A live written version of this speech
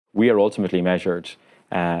We are ultimately measured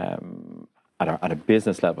at a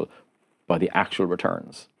business level by the actual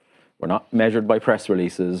returns. We're not measured by press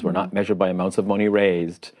releases. We're not measured by amounts of money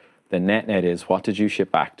raised. The net is, what did you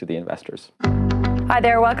ship back to the investors? Hi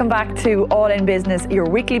there, welcome back to All in Business, your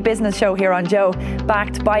weekly business show here on Joe,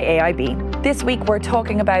 backed by AIB. This week we're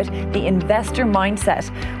talking about the investor mindset.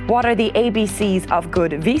 What are the ABCs of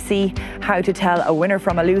good VC, how to tell a winner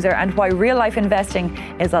from a loser, and why real life investing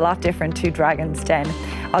is a lot different to Dragon's Den.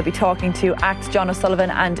 I'll be talking to ACT's John O'Sullivan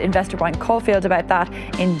and investor Brian Caulfield about that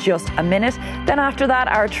in just a minute. Then after that,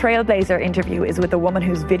 our Trailblazer interview is with a woman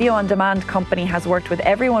whose video on demand company has worked with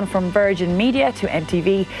everyone from Virgin Media to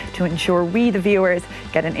MTV to ensure we, the viewers,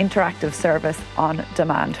 get an interactive service on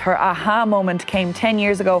demand. Her aha moment came 10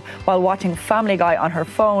 years ago while watching Family Guy on her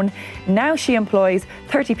phone. Now she employs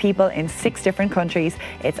 30 people in 6 different countries.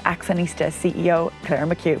 It's Actionista CEO Claire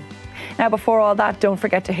McHugh. Now, before all that, don't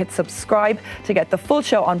forget to hit subscribe to get the full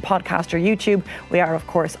show on podcast or YouTube. We are, of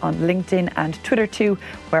course, on LinkedIn and Twitter too,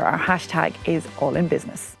 where our hashtag is All in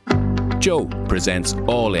Business. Joe presents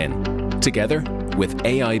All In, together with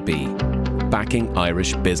AIB, backing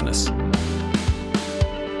Irish business.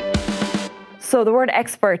 So the word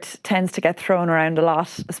expert tends to get thrown around a lot,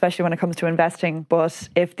 especially when it comes to investing. But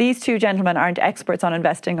if these two gentlemen aren't experts on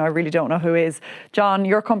investing, I really don't know who is. John,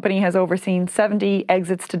 your company has overseen 70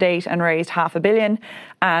 exits to date and raised $500 million.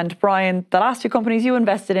 And Brian, the last 2 companies you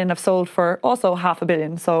invested in have sold for also $500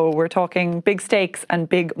 million. So we're talking big stakes and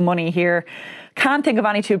big money here. Can't think of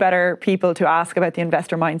any 2 better people to ask about the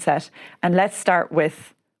investor mindset. And let's start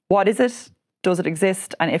with, what is it? Does it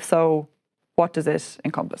exist? And if so, what does it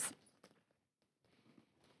encompass?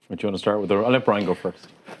 Do you want to start with? I'll let Brian go first.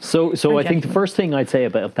 So I think the first thing I'd say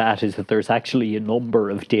about that is that there's actually a number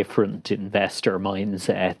of different investor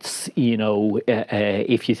mindsets.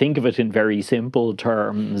 If you think of it in very simple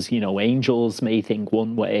terms, angels may think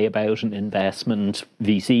one way about an investment,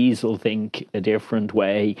 VCs will think a different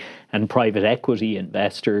way, and private equity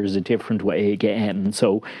investors a different way again.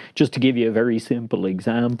 So just to give you a very simple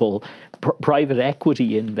example, private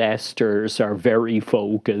equity investors are very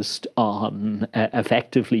focused on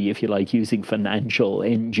effectively, if you like, using financial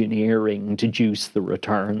engineering to juice the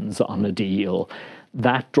returns on a deal.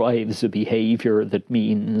 That drives a behavior that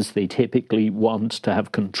means they typically want to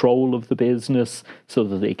have control of the business so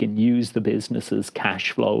that they can use the business's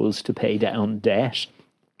cash flows to pay down debt.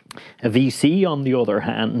 A VC, on the other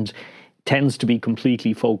hand, tends to be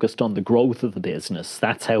completely focused on the growth of the business.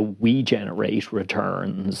 That's how we generate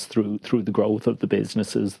returns, through the growth of the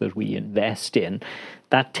businesses that we invest in.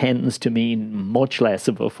 That tends to mean much less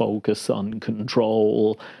of a focus on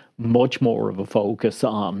control, much more of a focus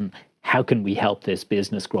on how can we help this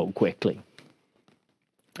business grow quickly.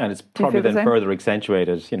 And it's probably then further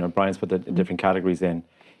accentuated, Brian's put the different categories in,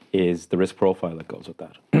 is the risk profile that goes with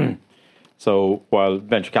that. So while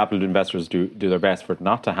venture capital investors do their best for it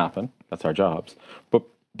not to happen, that's our jobs, but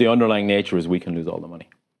the underlying nature is we can lose all the money.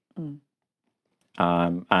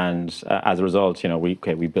 And as a result,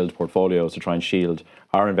 we build portfolios to try and shield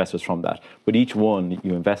our investors from that. But each one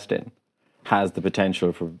you invest in has the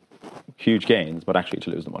potential for huge gains, but actually to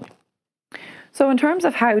lose the money. So in terms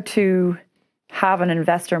of how to have an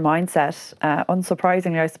investor mindset,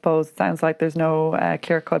 unsurprisingly, I suppose, it sounds like there's no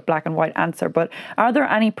clear-cut black and white answer, but are there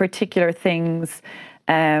any particular things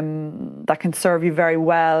that can serve you very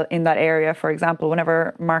well in that area? For example,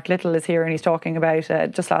 whenever Mark Little is here and he's talking about,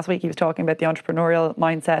 just last week he was talking about the entrepreneurial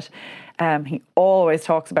mindset, he always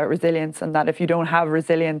talks about resilience, and that if you don't have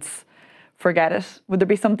resilience, forget it. Would there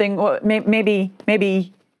be something,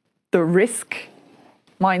 maybe the risk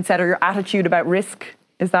mindset or your attitude about risk,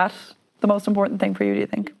 is that the most important thing for you, do you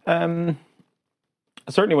think?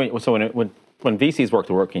 Certainly when VCs work,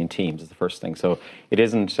 they're working in teams is the first thing. So it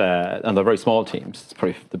isn't, and they're very small teams. It's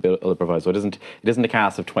probably the other proviso. It isn't a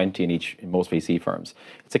cast of 20 in most VC firms.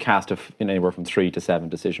 It's a cast of anywhere from 3 to 7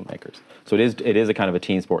 decision makers. So it is a kind of a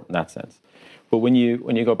team sport in that sense. But when you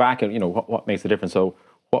go back and what makes the difference? So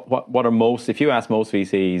what are most? If you ask most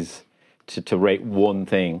VCs to rate one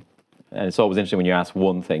thing, and it's always interesting when you ask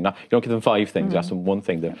one thing. You don't give them 5 things. You ask them one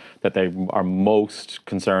thing that they are most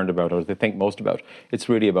concerned about or they think most about. It's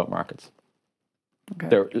really about markets.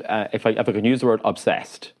 Okay. If I can use the word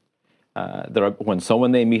obsessed,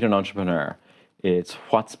 when they meet an entrepreneur, it's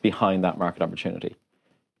what's behind that market opportunity.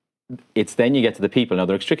 It's then you get to the people. Now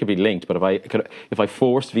they're inextricably linked, but if I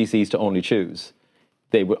forced VCs to only choose,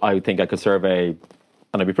 I think I could survey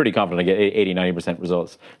and I'd be pretty confident I get 80, 90%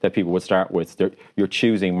 results that people would start with. You're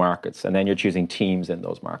choosing markets, and then you're choosing teams in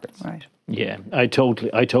those markets. Right. Yeah, I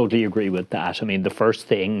totally agree with that. I mean, the first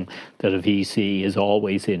thing that a VC is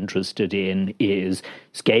always interested in is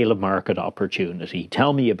scale of market opportunity.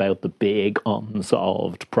 Tell me about the big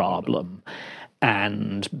unsolved problem.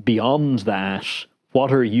 And beyond that,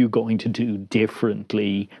 what are you going to do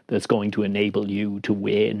differently that's going to enable you to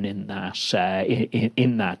win in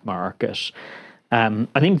that market? I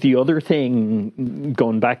think the other thing,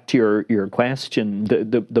 going back to your question,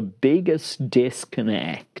 the biggest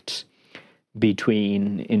disconnect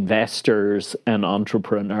between investors and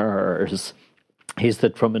entrepreneurs is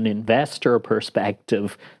that from an investor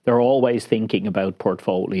perspective, they're always thinking about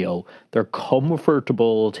portfolio. They're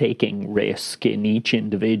comfortable taking risk in each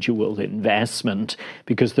individual investment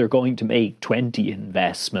because they're going to make 20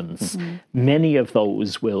 investments. Many of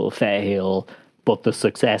those will fail, but the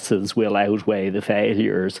successes will outweigh the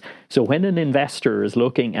failures. So when an investor is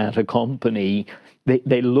looking at a company,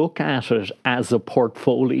 they look at it as a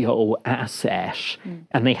portfolio asset,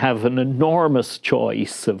 and they have an enormous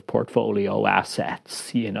choice of portfolio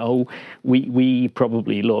assets. You know, we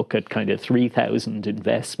probably look at kind of 3,000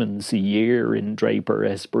 investments a year in Draper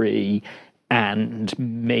Esprit and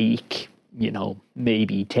make, you know,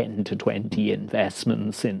 maybe 10 to 20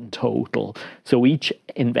 investments in total. So each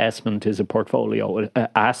investment is a portfolio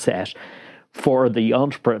asset. For the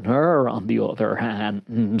entrepreneur, on the other hand,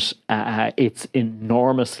 it's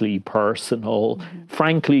enormously personal.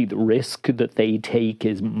 Frankly, the risk that they take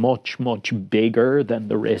is much, much bigger than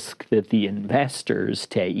the risk that the investors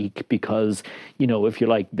take because, you know, if you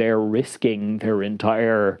like, they're risking their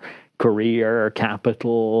entire career,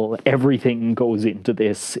 capital, everything goes into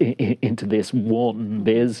this one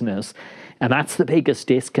business. And that's the biggest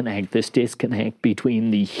disconnect, this disconnect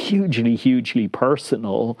between the hugely, hugely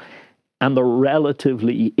personal and the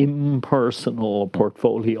relatively impersonal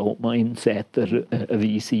portfolio mindset that a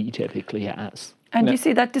VC typically has. And do you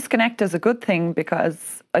see that disconnect as a good thing?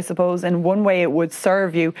 Because I suppose in one way it would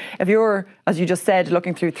serve you. If you're, as you just said,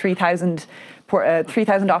 looking through 3,000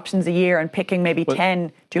 options a year and picking maybe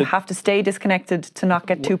 10, do you have to stay disconnected to not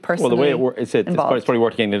get too personally Well, the way it works, it's probably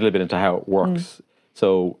worth getting a little bit into how it works.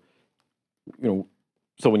 So, you know,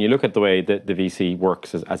 so when you look at the way that the VC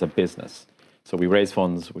works as a business, so we raise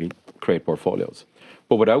funds, we create portfolios.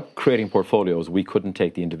 But without creating portfolios, we couldn't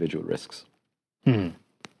take the individual risks.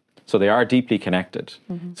 So they are deeply connected.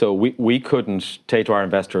 So we couldn't say to our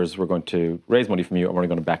investors, we're going to raise money from you and we're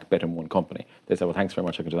going to bet in one company. They said, well, thanks very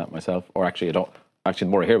much, I can do that myself. Or actually, I don't. Actually,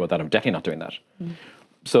 the more I hear about that, I'm definitely not doing that.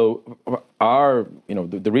 So our, you know,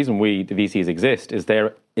 the reason the VCs exist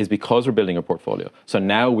is because we're building a portfolio. So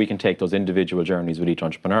now we can take those individual journeys with each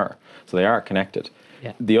entrepreneur. So they are connected.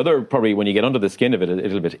 Yeah. The other, probably when you get under the skin of it a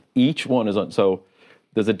little bit, each one is so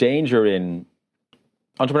there's a danger in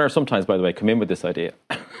entrepreneurs sometimes, by the way, come in with this idea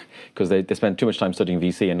because they spend too much time studying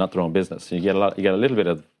VC and not their own business. So you get a little bit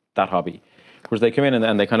of that hobby. Whereas they come in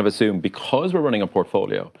and they kind of assume because we're running a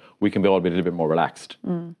portfolio, we can all be a little bit more relaxed.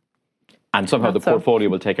 And somehow the portfolio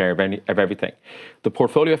will take care of everything. The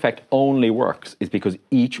portfolio effect only works is because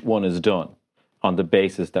each one is done on the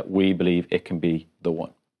basis that we believe it can be the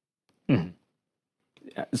one.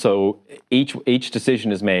 So each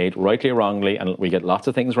decision is made rightly or wrongly, and we get lots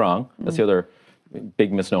of things wrong. That's the other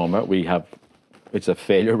big misnomer. It's a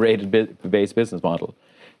failure-rated based business model.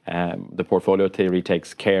 The portfolio theory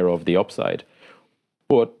takes care of the upside,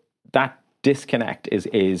 but that disconnect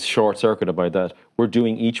is short-circuited by that. We're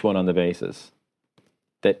doing each one on the basis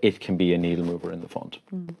that it can be a needle mover in the fund.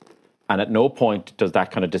 And at no point does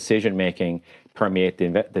that kind of decision-making permeate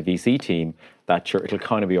the VC team that sure, it'll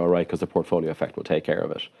kind of be all right because the portfolio effect will take care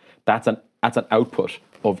of it. That's an output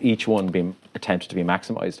of each one being attempted to be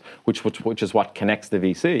maximized, which is what connects the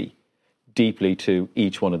VC deeply to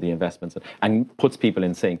each one of the investments and puts people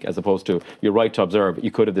in sync, as opposed to, you're right to observe, you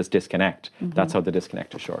could have this disconnect. That's how the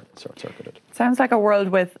disconnect is short-circuited. Sounds like a world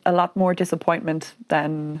with a lot more disappointment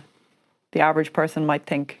than the average person might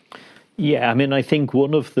think. Yeah, I mean, I think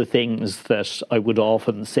one of the things that I would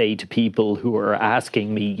often say to people who are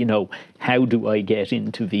asking me, you know, how do I get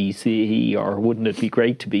into VC, or wouldn't it be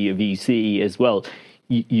great to be a VC as well?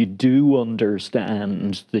 You do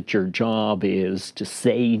understand that your job is to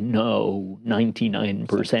say no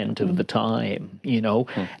 99% of the time, you know,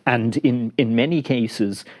 and in many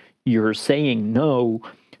cases, you're saying no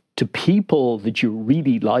to people that you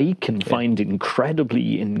really like and find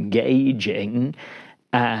incredibly engaging.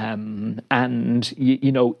 And,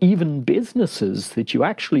 even businesses that you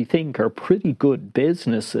actually think are pretty good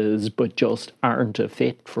businesses, but just aren't a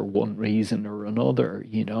fit for one reason or another,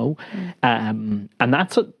 And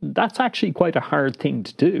that's actually quite a hard thing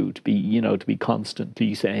to do, to be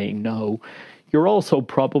constantly saying no. You're also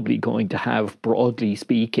probably going to have, broadly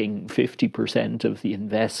speaking, 50% of the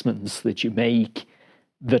investments that you make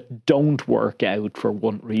that don't work out for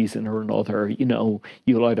one reason or another. You'll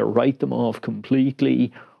either write them off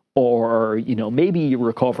completely, or maybe you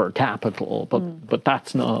recover capital, but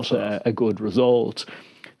that's not a good result.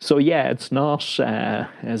 So yeah, it's not,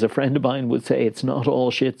 as a friend of mine would say, it's not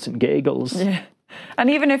all shits and giggles. Yeah. And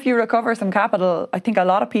even if you recover some capital, I think a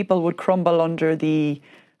lot of people would crumble under the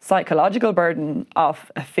psychological burden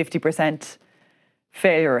of a 50%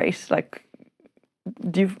 failure rate. Like,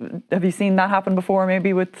 have you seen that happen before,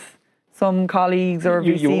 maybe with some colleagues or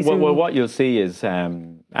VCs? Well, what you'll see is,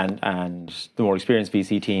 and the more experienced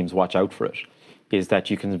VC teams watch out for it, is that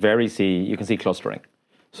you can see clustering.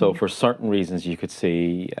 So for certain reasons, you could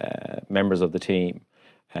see members of the team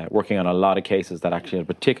working on a lot of cases that actually at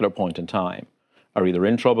a particular point in time are either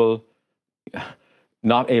in trouble,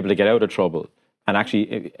 not able to get out of trouble, and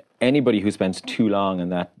actually anybody who spends too long in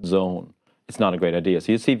that zone, it's not a great idea.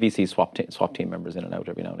 So you see VC swap team members in and out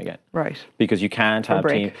every now and again. Right. Because you can't have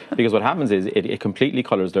team. Because what happens is it completely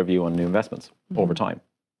colours their view on new investments over time.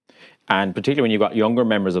 And particularly when you've got younger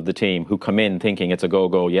members of the team who come in thinking it's a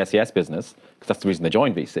go, yes business, because that's the reason they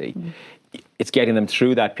joined VC, it's getting them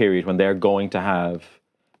through that period when they're going to have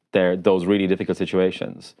those really difficult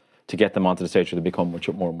situations to get them onto the stage where they become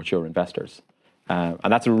more mature investors.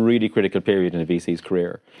 And that's a really critical period in a VC's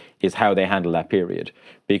career, is how they handle that period.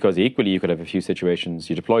 Because equally, you could have a few situations,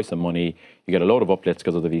 you deploy some money, you get a load of uplifts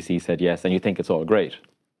because of the VC said yes, and you think it's all great.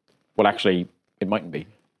 Well, actually, it mightn't be.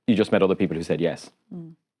 You just met other people who said yes.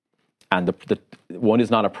 And the one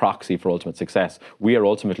is not a proxy for ultimate success. We are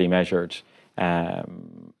ultimately measured at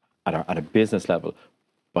a business level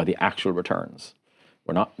by the actual returns.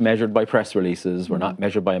 We're not measured by press releases. We're not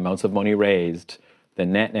measured by amounts of money raised. The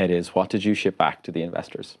net is, what did you ship back to the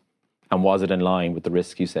investors? And was it in line with the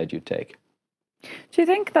risk you said you'd take? Do you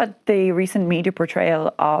think that the recent media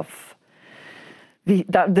portrayal of the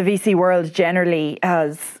VC world generally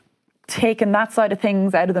has taken that side of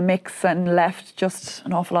things out of the mix and left just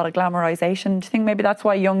an awful lot of glamorization? Do you think maybe that's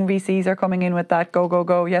why young VCs are coming in with that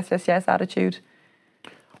go, yes attitude?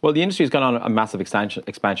 Well, the industry has gone on a massive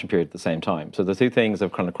expansion period at the same time. So the two things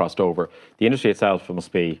have kind of crossed over. The industry itself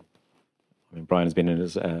must be, Brian has been in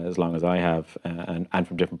it as long as I have, and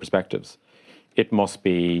from different perspectives. It must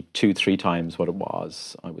be 2-3 times what it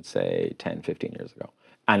was, I would say, 10, 15 years ago.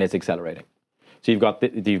 And it's accelerating. So you've got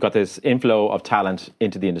this inflow of talent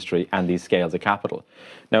into the industry and these scales of capital.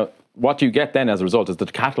 Now, what you get then as a result is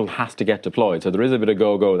that capital has to get deployed. So there is a bit of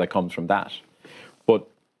go that comes from that. But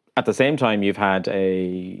at the same time, you've had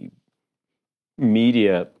a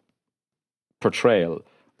media portrayal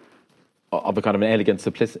of a kind of an elegant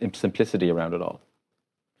simplicity around it all.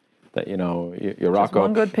 That, you rock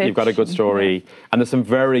up, you've got a good story, and there's some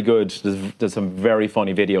very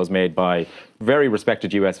funny videos made by very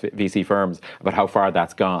respected US VC firms about how far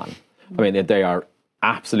that's gone. I mean, they are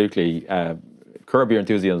absolutely Curb Your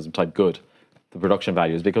Enthusiasm type good, the production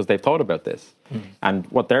values, because they've thought about this. And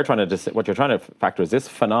what you're trying to factor is this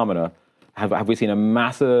phenomena. Have we seen a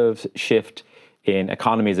massive shift in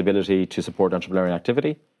economy's ability to support entrepreneurial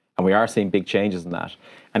activity? And we are seeing big changes in that.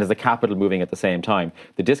 And is the capital moving at the same time?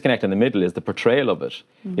 The disconnect in the middle is the portrayal of it,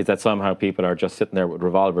 is that somehow people are just sitting there with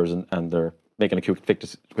revolvers and they're making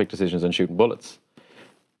quick decisions and shooting bullets.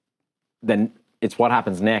 Then it's what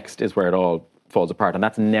happens next is where it all falls apart. And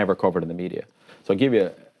that's never covered in the media. So I'll give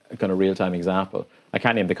you a kind of real-time example. I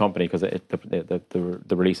can't name the company because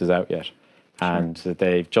the release is out yet. Sure. And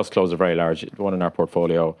they've just closed a very large one in our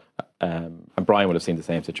portfolio. And Brian would have seen the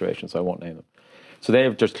same situation, so I won't name them. So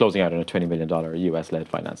they're just closing out on a $20 million US-led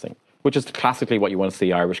financing, which is classically what you want to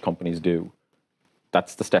see Irish companies do.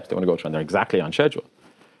 That's the steps they want to go through, and they're exactly on schedule.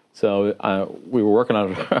 So we were working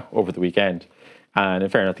on it over the weekend, and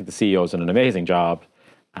in fairness, I think the CEO's done an amazing job.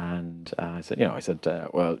 And I said,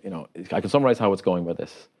 I can summarize how it's going with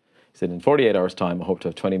this. He said, in 48 hours' time, I hope to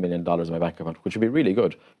have $20 million in my bank account, which would be really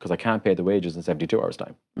good because I can't pay the wages in 72 hours'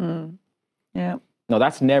 time. Yeah. Now,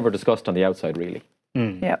 that's never discussed on the outside, really.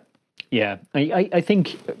 Yeah. Yeah, I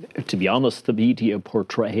think, to be honest, the media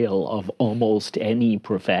portrayal of almost any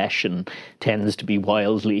profession tends to be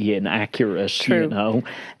wildly inaccurate, True.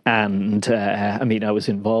 And I was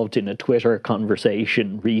involved in a Twitter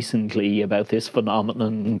conversation recently about this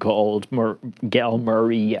phenomenon called Gell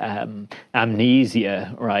Murray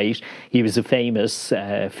amnesia, right? He was a famous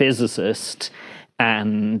physicist.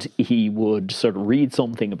 and he would sort of read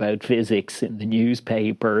something about physics in the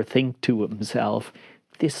newspaper, think to himself,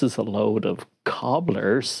 this is a load of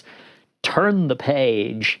cobblers, turn the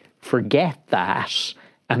page, forget that,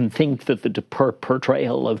 and think that the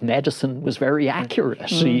portrayal of medicine was very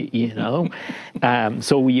accurate, you know.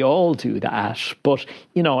 So we all do that. But,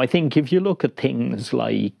 you know, I think if you look at things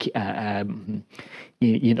like,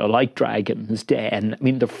 you know, like Dragon's Den, I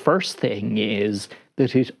mean, the first thing is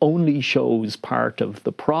that it only shows part of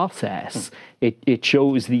the process. It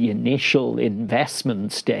shows the initial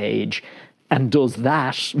investment stage and does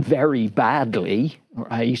that very badly,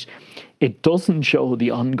 right? It doesn't show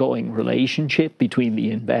the ongoing relationship between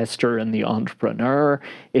the investor and the entrepreneur.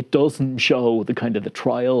 It doesn't show the kind of the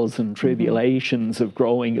trials and tribulations of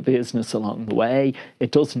growing a business along the way.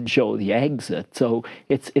 It doesn't show the exit. So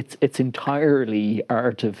it's entirely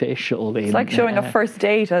artificial. It's like showing a first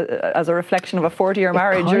date as a reflection of a 40-year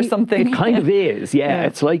marriage or something. It kind of is, yeah.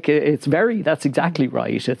 It's like, that's exactly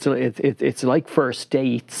right. It's like first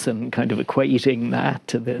dates and kind of equating that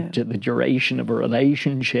to the duration of a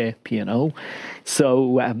relationship, you know.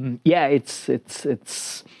 So I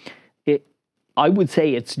would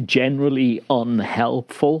say it's generally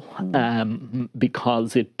unhelpful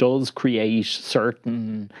because it does create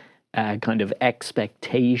certain kind of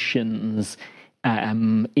expectations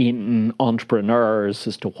in entrepreneurs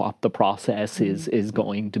as to what the process is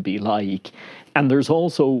going to be like. And there's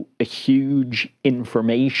also a huge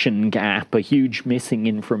information gap, a huge missing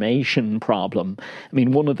information problem. I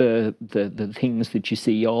mean, one of the things that you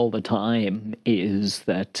see all the time is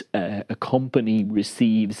that a company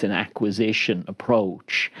receives an acquisition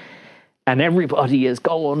approach and everybody is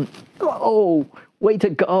going, oh, way to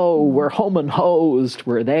go, we're home and hosed,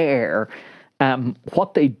 we're there.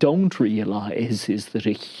 What they don't realize is that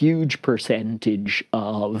a huge percentage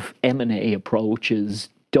of M&A approaches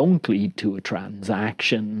don't lead to a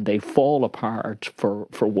transaction. They fall apart for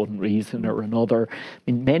one reason or another. I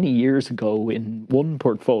mean, many years ago in one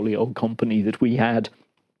portfolio company that we had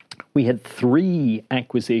 3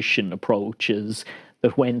 acquisition approaches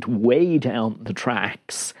that went way down the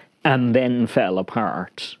tracks and then fell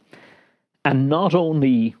apart. And not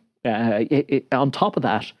only, on top of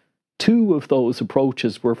that, 2 of those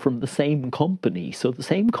approaches were from the same company. So the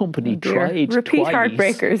same company tried Repeat twice.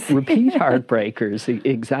 Heartbreakers. Repeat heartbreakers,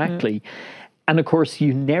 exactly. And of course,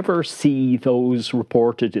 you never see those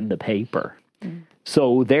reported in the paper.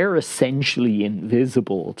 So they're essentially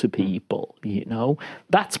invisible to people, you know.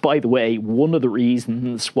 That's, by the way, one of the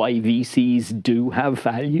reasons why VCs do have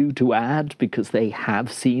value to add, because they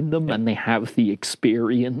have seen them and they have the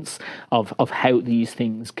experience of how these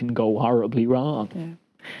things can go horribly wrong. Yeah.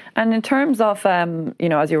 And in terms of, you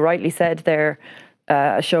know, as you rightly said there,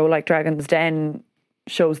 a show like Dragon's Den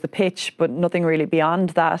shows the pitch, but nothing really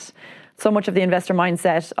beyond that. So much of the investor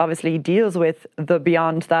mindset obviously deals with the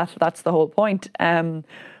beyond that. That's the whole point. When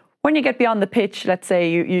you get beyond the pitch, let's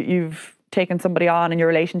say you've taken somebody on and your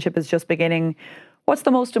relationship is just beginning, what's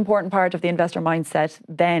the most important part of the investor mindset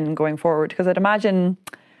then going forward? Because I'd imagine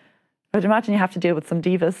you have to deal with some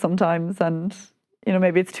divas sometimes, and you know,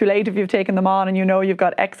 maybe it's too late if you've taken them on and you know you've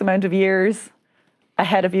got X amount of years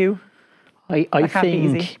ahead of you. I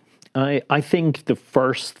think the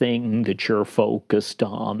first thing that you're focused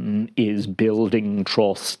on is building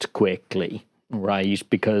trust quickly, right?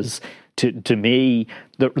 Because to me,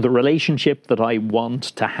 the relationship that I want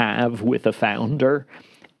to have with a founder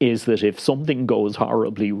is that if something goes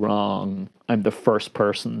horribly wrong, I'm the first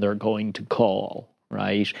person they're going to call,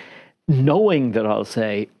 right? Knowing that I'll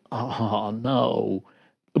say, oh, no,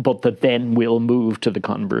 but that then we'll move to the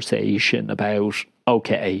conversation about,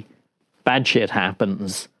 okay, bad shit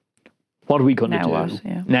happens. What are we going to do? What?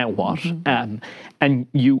 Yeah. Now what? Mm-hmm. And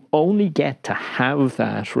you only get to have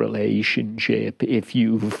that relationship if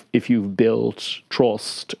you've built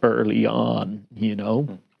trust early on, you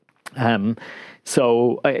know?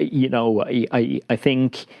 So, you know, I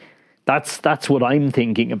think that's what I'm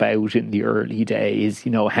thinking about in the early days.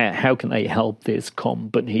 You know, how can I help this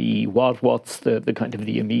company? What's the kind of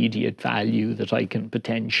the immediate value that I can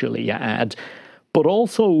potentially add? But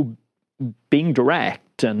also being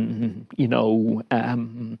direct and, you know,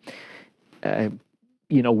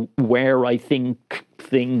 where I think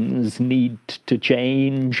things need to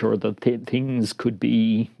change or that things could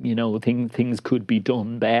be, you know, things could be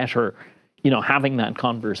done better. You know, having that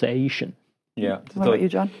conversation. Yeah. What about you,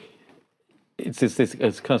 John? It's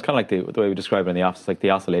kind of like the way we describe it in the office, like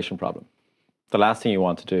the oscillation problem. The last thing you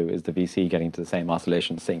want to do is the VC getting to the same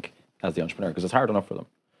oscillation sink as the entrepreneur, because it's hard enough for them.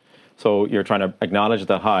 So you're trying to acknowledge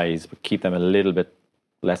the highs, but keep them a little bit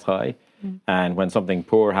less high. And when something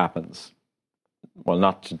poor happens, well,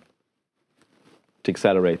 not to to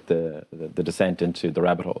accelerate the descent into the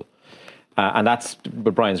rabbit hole. And that's,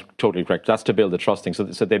 but Brian's totally correct, that's to build the trusting. So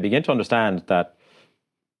they begin to understand that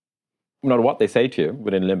no matter what they say to you,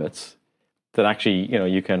 within limits, that actually,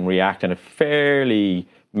 you can react in a fairly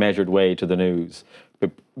measured way to the news.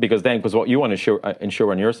 Because what you want to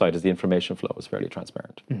ensure on your side is the information flow is fairly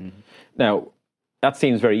transparent. Mm-hmm. Now, that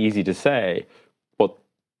seems very easy to say, but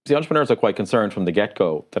the entrepreneurs are quite concerned from the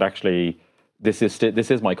get-go that actually this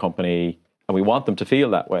is my company, and we want them to feel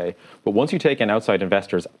that way. But once you take in outside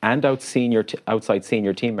investors and outside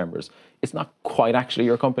senior team members, it's not quite actually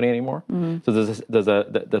your company anymore. Mm-hmm. So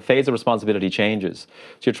the phase of responsibility changes.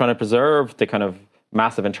 So you're trying to preserve the kind of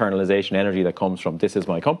massive internalization energy that comes from this is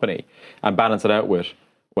my company and balance it out with,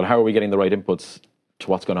 well, how are we getting the right inputs to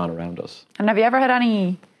what's going on around us? And have you ever had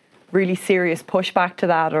any really serious pushback to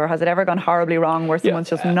that, or has it ever gone horribly wrong where someone's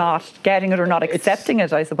just not getting it or not accepting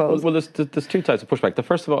it, I suppose? Well, there's two types of pushback. The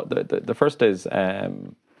first of all, the first is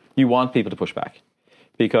you want people to push back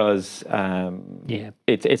because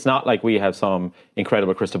it's not like we have some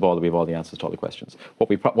incredible crystal ball that we have all the answers to all the questions.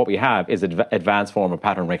 What we have is advanced form of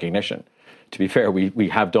pattern recognition. To be fair, we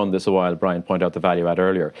have done this a while. Brian pointed out the value add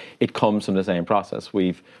earlier. It comes from the same process.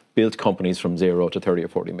 We've built companies from 0 to 30 or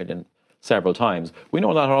 40 million several times. We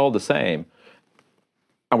know that are all the same.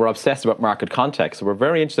 And we're obsessed about market context. So we're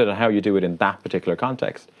very interested in how you do it in that particular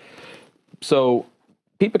context. So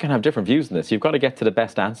people can have different views in this. You've got to get to the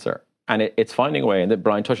best answer. And it's finding a way, and that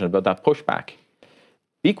Brian touched on about that pushback.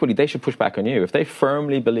 Equally, they should push back on you. If they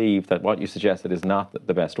firmly believe that what you suggested is not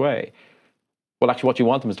the best way, well, actually, what you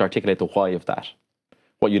want them is to articulate the why of that.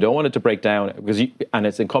 What you don't want it to break down, and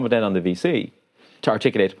it's incumbent then on the VC to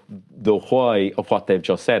articulate the why of what they've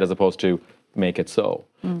just said, as opposed to make it so.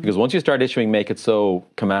 Mm. Because once you start issuing make it so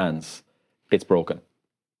commands, it's broken.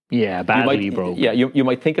 Yeah, badly broken. Yeah, you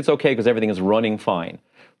might think it's okay because everything is running fine,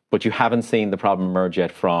 but you haven't seen the problem emerge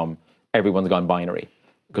yet from everyone's gone binary.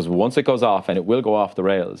 Because once it goes off, and it will go off the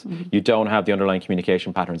rails, you don't have the underlying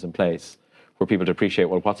communication patterns in place for people to appreciate,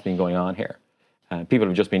 well, what's been going on here. People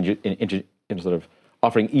have just been in sort of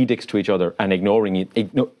offering edicts to each other and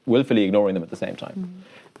willfully ignoring them at the same time. Mm-hmm.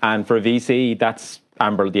 And for a VC, that's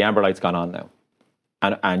the amber light's gone on now.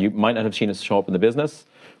 And you might not have seen it show up in the business,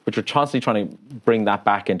 but you're constantly trying to bring that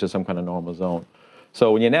back into some kind of normal zone.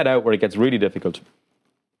 So when you net out where it gets really difficult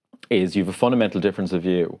is you have a fundamental difference of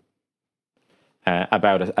view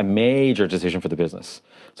about a major decision for the business.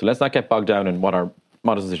 So let's not get bogged down in what are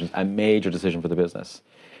modest decisions, a major decision for the business.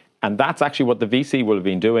 And that's actually what the VC will have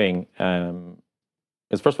been doing.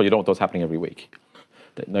 Is first of all, you don't want those happening every week.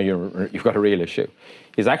 No, you've got a real issue.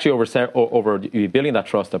 Is actually over building that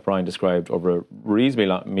trust that Brian described over a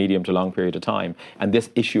reasonably medium to long period of time, and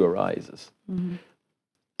this issue arises. Mm-hmm.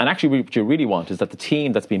 And actually, what you really want is that the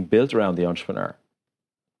team that's been built around the entrepreneur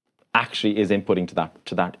actually is inputting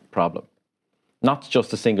to that problem. Not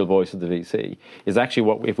just a single voice of the VC, is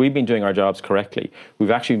actually if we've been doing our jobs correctly,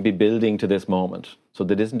 we've actually been building to this moment. So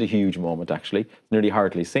that isn't a huge moment, actually. It's nearly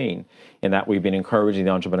hardly seen, in that we've been encouraging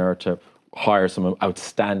the entrepreneur to hire some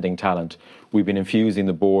outstanding talent. We've been infusing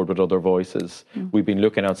the board with other voices. Mm. We've been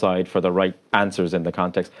looking outside for the right answers in the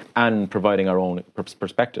context and providing our own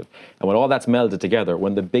perspective. And when all that's melded together,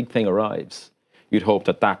 when the big thing arrives, you'd hope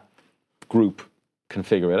that group can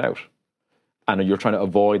figure it out. And you're trying to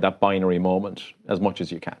avoid that binary moment as much as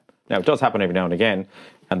you can. Now, it does happen every now and again,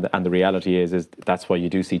 and the reality is that's why you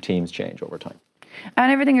do see teams change over time.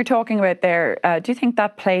 And everything you're talking about there, do you think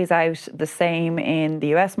that plays out the same in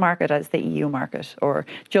the US market as the EU market? Or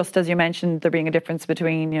just as you mentioned, there being a difference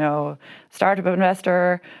between, startup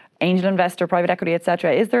investor, angel investor, private equity,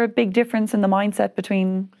 etc. Is there a big difference in the mindset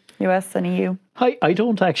between US and EU? I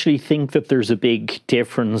don't actually think that there's a big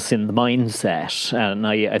difference in the mindset, and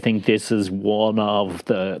I think this is one of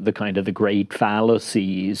the kind of the great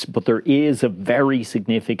fallacies, but there is a very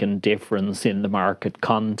significant difference in the market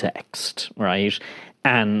context, right?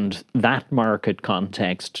 And that market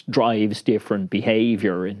context drives different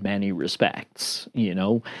behavior in many respects,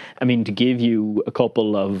 I mean, to give you a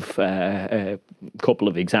couple of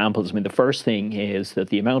examples, I mean, the first thing is that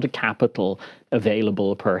the amount of capital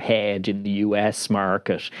available per head in the US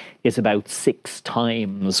market is about 6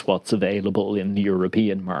 times what's available in the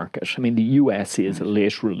European market. I mean, the US is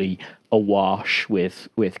literally awash with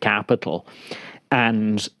capital.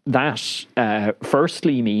 And that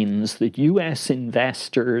firstly means that US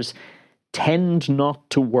investors tend not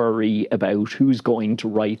to worry about who's going to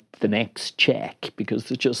write the next check, because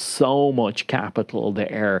there's just so much capital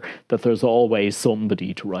there that there's always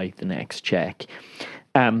somebody to write the next check.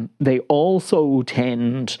 They also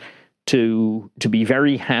tend to be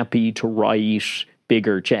very happy to write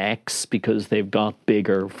bigger checks because they've got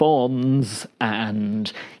bigger funds,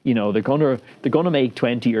 and they're gonna make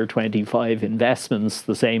 20 or 25 investments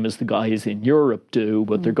the same as the guys in Europe do,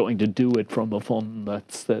 but they're going to do it from a fund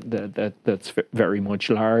that's very much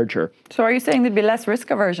larger. So are you saying there'd be less risk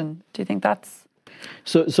aversion? Do you think that's...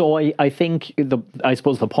 So I think I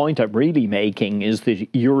suppose the point I'm really making is that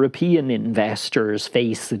European investors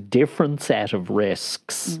face a different set of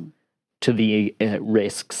risks to the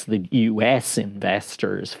risks that US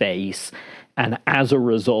investors face. And as a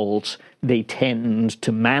result, they tend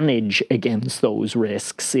to manage against those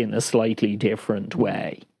risks in a slightly different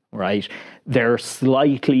way, right? They're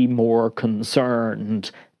slightly more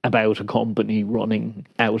concerned about a company running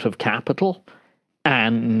out of capital,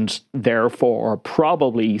 and therefore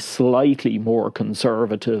probably slightly more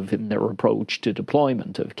conservative in their approach to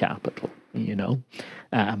deployment of capital.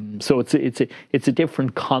 So it's a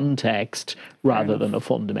different context rather than a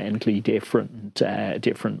fundamentally different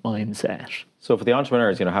mindset. So for the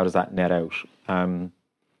entrepreneurs, how does that net out? You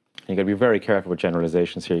got to be very careful with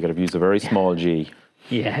generalizations here. You got to use a very small g.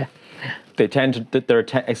 Yeah, they're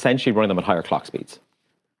essentially running them at higher clock speeds.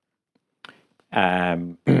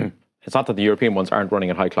 It's not that the European ones aren't running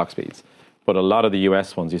at high clock speeds, but a lot of the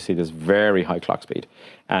US ones, you see this very high clock speed.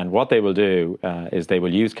 And what they will do is they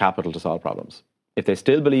will use capital to solve problems. If they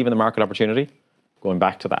still believe in the market opportunity, going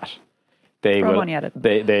back to that, throw money at it.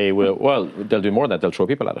 They will, well, they'll do more than that. They'll throw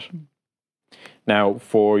people at it. Now,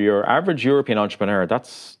 for your average European entrepreneur,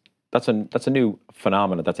 that's a new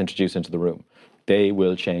phenomenon that's introduced into the room. They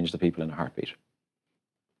will change the people in a heartbeat,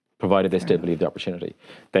 provided they still believe the opportunity.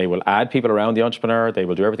 They will add people around the entrepreneur. They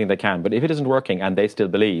will do everything they can. But if it isn't working and they still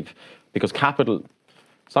believe, because capital,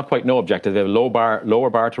 it's not quite no objective. They have a lower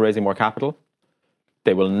bar to raising more capital.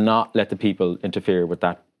 They will not let the people interfere with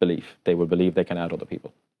that belief. They will believe they can add other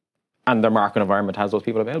people. And their market environment has those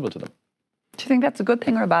people available to them. Do you think that's a good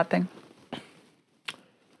thing or a bad thing?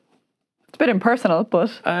 It's a bit impersonal, but...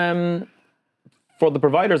 For the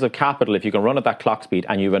providers of capital, if you can run at that clock speed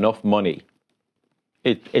and you have enough money,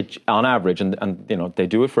 it on average, and they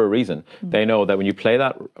do it for a reason. They know that when you play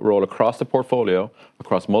that role across the portfolio,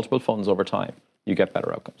 across multiple funds over time, you get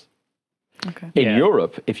better outcomes. Okay. In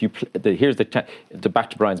Europe, if you here's the back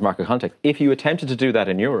to Brian's market context. If you attempted to do that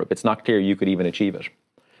in Europe, it's not clear you could even achieve it,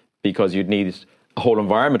 because you'd need a whole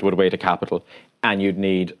environment would weigh to capital, and you'd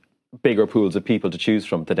need bigger pools of people to choose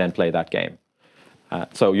from to then play that game.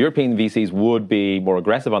 So European VCs would be more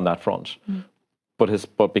aggressive on that front,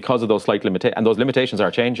 but because of those slight limitations, and those limitations are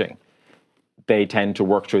changing, they tend to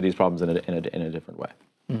work through these problems in a different way.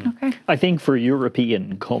 Okay. I think for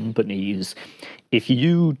European companies, if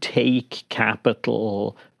you take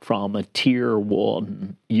capital from a tier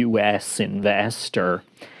 1 US investor,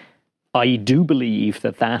 I do believe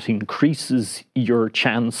that increases your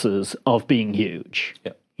chances of being huge.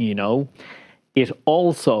 Yeah. It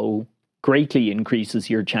also greatly increases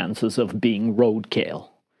your chances of being roadkill.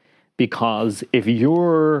 Because if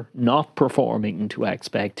you're not performing to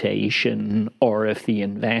expectation, or if the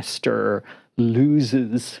investor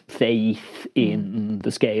loses faith in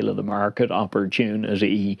the scale of the market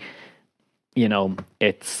opportunity,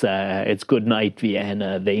 it's good night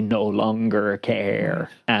Vienna. They no longer care.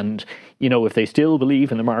 And if they still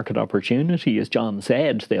believe in the market opportunity, as John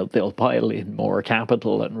said, they'll pile in more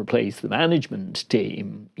capital and replace the management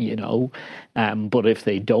team. But if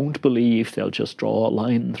they don't believe, they'll just draw a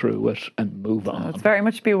line through it and move on. It's very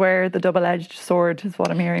much beware the double-edged sword, is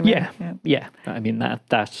what I'm hearing. Yeah. I mean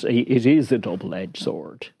that it is a double-edged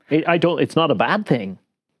sword. It's not a bad thing,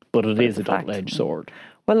 but it is a double-edged sword.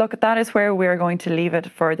 Well, look, that is where we're going to leave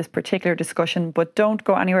it for this particular discussion. But don't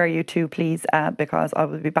go anywhere, you two, please, because I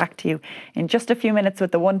will be back to you in just a few minutes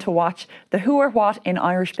with the one to watch. The who or what in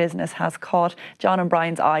Irish business has caught John and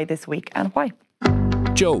Brian's eye this week, and why.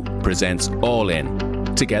 Joe presents All In,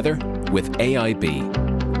 together with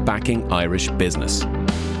AIB, backing Irish business.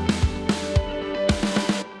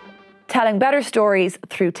 Telling better stories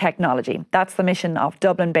through technology. That's the mission of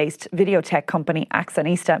Dublin-based video tech company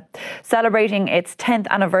Accionista. Celebrating its 10th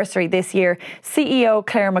anniversary this year, CEO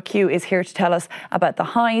Claire McHugh is here to tell us about the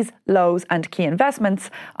highs, lows and key investments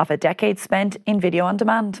of a decade spent in video on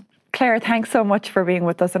demand. Claire, thanks so much for being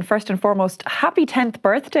with us. And first and foremost, happy 10th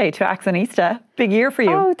birthday to Accionista. Big year for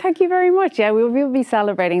you. Oh, thank you very much. Yeah, we'll be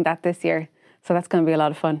celebrating that this year. So that's going to be a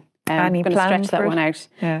lot of fun. Any going to plans stretch that one out.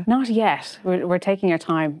 Yeah. Not yet. We're taking our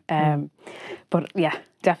time. But yeah,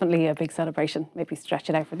 definitely a big celebration. Maybe stretch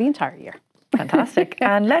it out for the entire year. Fantastic.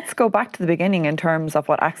 And let's go back to the beginning in terms of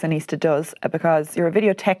what Accionista does, because you're a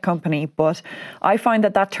video tech company, but I find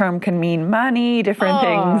that term can mean many different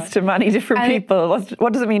things to many different people.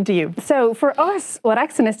 What does it mean to you? So for us, what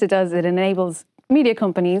Accionista does, it enables media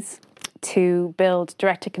companies to build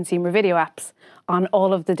direct-to-consumer video apps on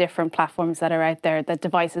all of the different platforms that are out there, the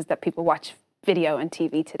devices that people watch video and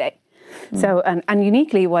TV today. So, and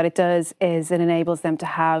uniquely what it does is it enables them to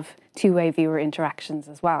have two-way viewer interactions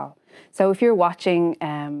as well. So if you're watching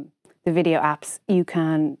the video apps, you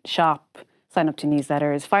can shop, sign up to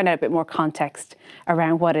newsletters, find out a bit more context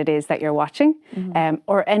around what it is that you're watching,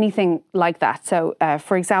 or anything like that. So,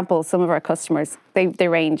 for example, some of our customers, they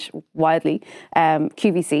range widely.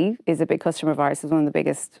 QVC is a big customer of ours, is one of the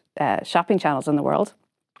biggest shopping channels in the world.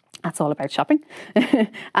 That's all about shopping.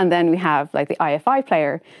 And then we have like the IFI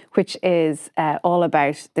player, which is all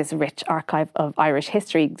about this rich archive of Irish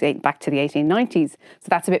history dating back to the 1890s. So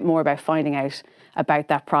that's a bit more about finding out about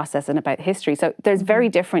that process and about history. So there's very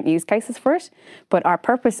different use cases for it, but our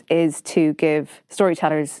purpose is to give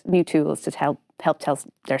storytellers new tools to help tell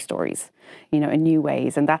their stories, in new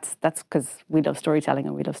ways. And that's because we love storytelling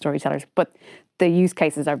and we love storytellers, but the use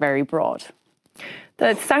cases are very broad.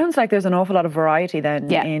 It sounds like there's an awful lot of variety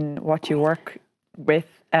then in what you work with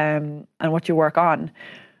and what you work on.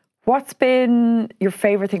 What's been your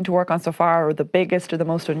favourite thing to work on so far, or the biggest or the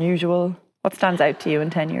most unusual? What stands out to you in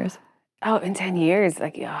 10 years? Oh, in 10 years,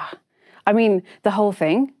 I mean, the whole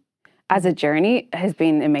thing as a journey has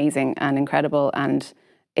been amazing and incredible, and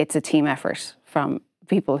it's a team effort from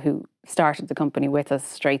people who started the company with us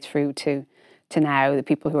straight through to now, the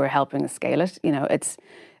people who are helping us scale it.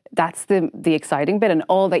 That's the exciting bit, and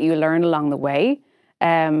all that you learn along the way.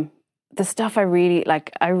 The stuff I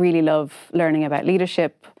really love learning about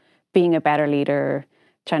leadership, being a better leader,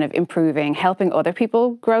 kind of improving, helping other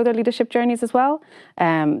people grow their leadership journeys as well.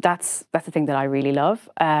 That's the thing that I really love.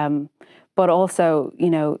 But also,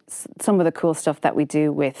 some of the cool stuff that we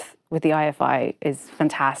do with the IFI is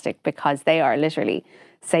fantastic, because they are literally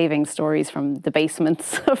saving stories from the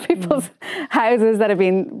basements of people's houses that have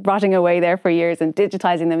been rotting away there for years, and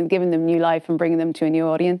digitizing them and giving them new life and bringing them to a new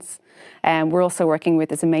audience. We're also working with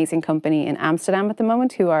this amazing company in Amsterdam at the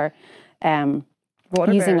moment who are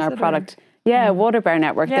using our product. Water Bear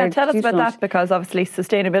Network. Yeah, tell us about that, because obviously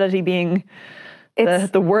sustainability being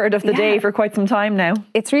the word of the day for quite some time now.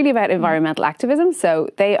 It's really about environmental activism. So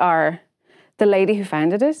the lady who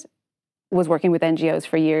founded it was working with NGOs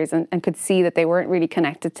for years and could see that they weren't really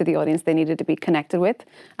connected to the audience they needed to be connected with.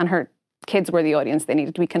 And her kids were the audience they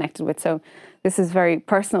needed to be connected with. So this is very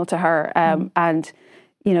personal to her. And,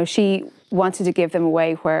 she wanted to give them a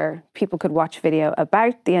way where people could watch video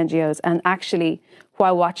about the NGOs and actually,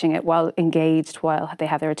 while watching it, while engaged, while they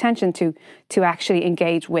have their attention, to actually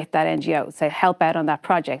engage with that NGO. So help out on that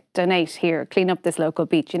project, donate here, clean up this local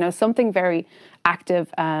beach, something very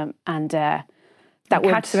active and that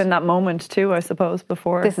would catch them in that moment too, I suppose,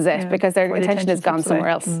 before. This is it, because their attention has gone somewhere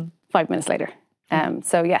else 5 minutes later.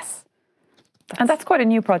 So yes. And that's quite a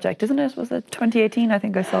new project, isn't it? Was it 2018, I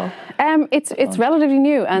think I saw? It's relatively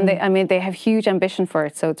new, and they have huge ambition for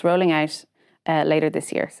it. So it's rolling out later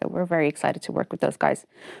this year. So we're very excited to work with those guys.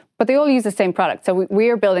 But they all use the same product. So we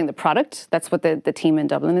are building the product. That's what the team in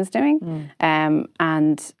Dublin is doing.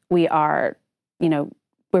 And we are,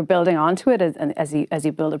 we're building onto it, and as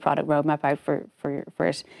you build a product roadmap out for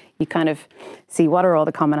it, you kind of see what are all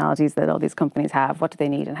the commonalities that all these companies have, what do they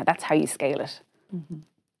need, and that's how you scale it.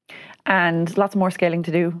 And lots more scaling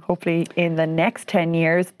to do, hopefully, in the next 10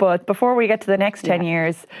 years. But before we get to the next 10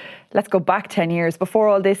 years, let's go back 10 years. Before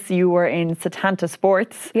all this, you were in Setanta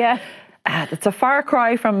Sports. Yeah. It's a far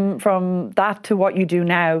cry from that to what you do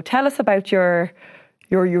now. Tell us about your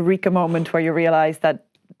eureka moment where you realised that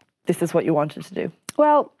this is what you wanted to do.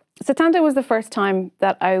 Well, Setanta was the first time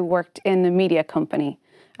that I worked in a media company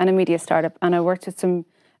and a media startup, and I worked with some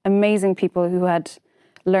amazing people who had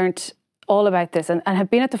learnt all about this and have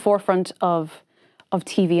been at the forefront of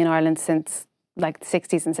TV in Ireland since like the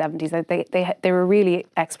 60s and 70s. They were really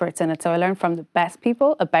experts in it. So I learned from the best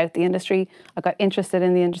people about the industry. I got interested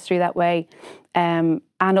in the industry that way. And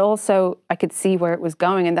also I could see where it was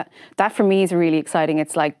going. And that for me is really exciting.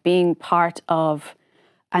 It's like being part of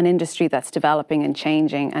an industry that's developing and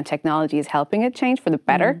changing, and technology is helping it change for the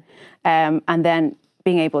better. And then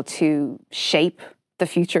being able to shape the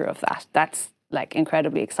future of that. That's like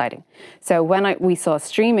incredibly exciting. So when we saw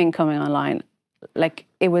streaming coming online, like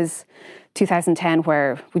it was 2010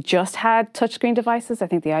 where we just had touchscreen devices. I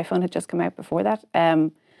think the iPhone had just come out before that.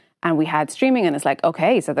 And we had streaming, and it's like,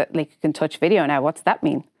 okay, so that like you can touch video now. What's that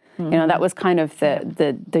mean? That was kind of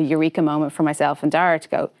the eureka moment for myself and Dara to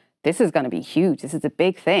go, this is going to be huge. This is a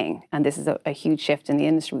big thing. And this is a huge shift in the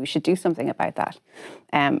industry. We should do something about that.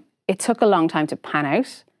 It took a long time to pan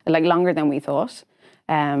out, like longer than we thought.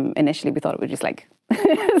 Initially, we thought it would just like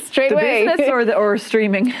straight The away. business or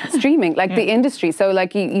streaming? Streaming, like the industry. So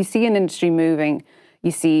like you see an industry moving,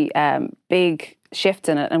 you see big shifts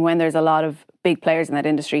in it. And when there's a lot of big players in that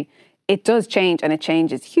industry, it does change, and it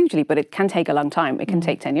changes hugely, but it can take a long time. It can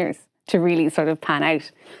take 10 years to really sort of pan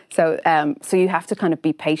out. So so you have to kind of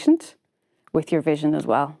be patient with your vision as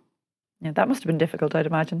well. Yeah, that must have been difficult, I'd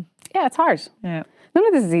imagine. Yeah, it's hard. Yeah. None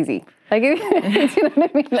of this is easy. Like, you know what I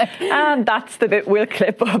mean? Like, And that's the bit we'll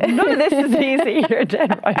clip up. None of this is easy. You're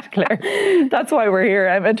dead right, Claire. That's why we're here.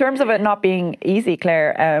 In terms of it not being easy,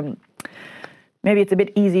 Claire, maybe it's a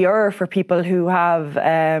bit easier for people who have,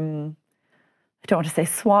 I don't want to say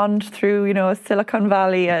swanned through, you know, Silicon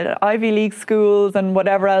Valley, Ivy League schools and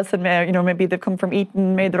whatever else. And, you know, maybe they've come from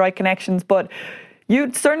Eton, made the right connections. But you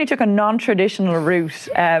certainly took a non-traditional route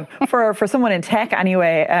for someone in tech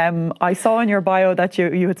anyway. I saw in your bio that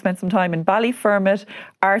you had spent some time in Ballyfermot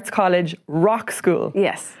Arts College Rock School.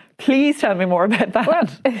 yes. Please tell me more about that.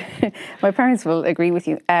 Well, my parents will agree with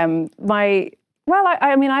you. I'm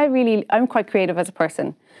quite creative as a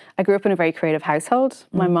person. I grew up in a very creative household.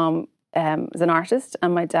 My mom was an artist,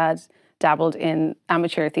 and my dad dabbled in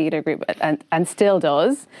amateur theatre group and still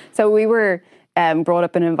does. So we were brought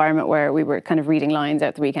up in an environment where we were kind of reading lines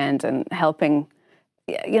out the weekend and helping,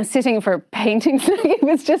 you know, sitting for paintings. It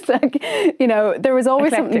was just like, you know, there was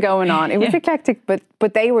always Eclectic. something going on. It was eclectic,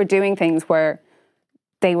 but they were doing things where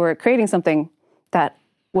they were creating something that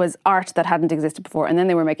was art that hadn't existed before, and then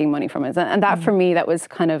they were making money from it. And that for me, that was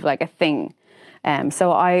kind of like a thing.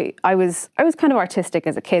 So I was kind of artistic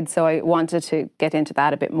as a kid, so I wanted to get into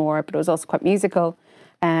that a bit more, but it was also quite musical.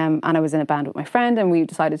 And I was in a band with my friend, and we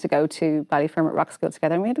decided to go to Ballyfermot Rock School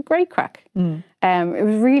together, and we had a great crack. It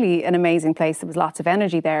was really an amazing place. There was lots of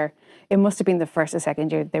energy there. It must have been the first or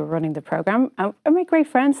second year they were running the programme. I made great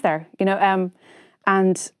friends there, you know,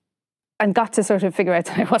 and got to sort of figure out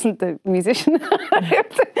that I wasn't the musician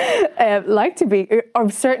I like to be.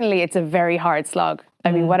 Or certainly it's a very hard slog.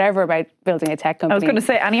 I mean, whatever about building a tech company. I was going to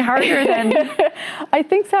say, any harder than... I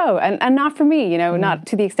think so. And not for me, you know, not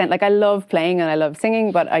to the extent, like I love playing and I love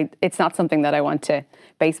singing, but it's not something that I want to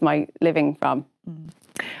base my living from.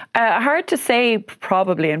 Hard to say,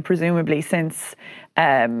 probably and presumably, since,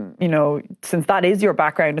 you know, since that is your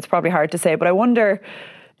background, it's probably hard to say. But I wonder,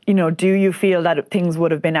 you know, do you feel that things would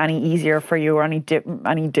have been any easier for you or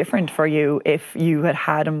any different for you if you had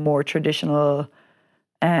had a more traditional...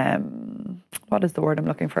 what is the word I'm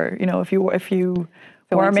looking for? You know, if you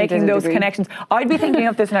were making those connections, I'd be thinking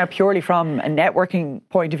of this now purely from a networking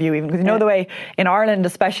point of view, even because you know the way in Ireland,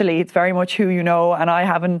 especially, it's very much who you know, and I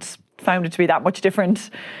haven't found it to be that much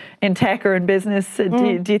different in tech or in business.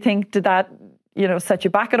 Do you think did that, you know, set you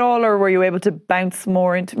back at all, or were you able to bounce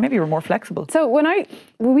more into? Maybe you were more flexible. So when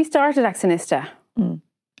we started Actionista,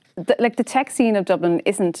 the tech scene of Dublin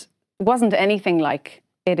wasn't anything like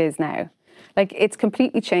it is now. Like, it's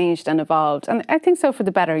completely changed and evolved. And I think so for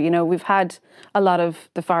the better. You know, we've had a lot of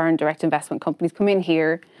the foreign direct investment companies come in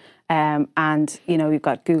here. And, you know, we've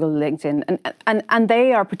got Google, LinkedIn, and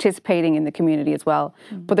they are participating in the community as well.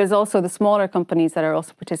 But there's also the smaller companies that are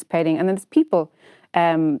also participating. And then there's people.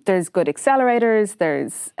 There's good accelerators.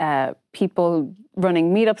 There's people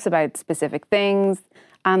running meetups about specific things.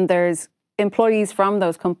 And there's employees from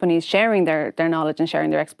those companies sharing their knowledge and sharing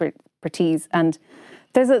their expertise. And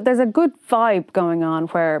there's a good vibe going on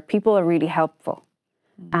where people are really helpful.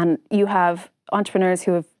 And you have entrepreneurs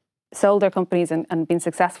who have sold their companies and been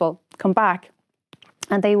successful come back,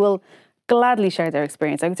 and they will gladly share their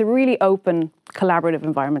experience. Like, it's a really open, collaborative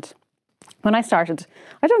environment. When I started,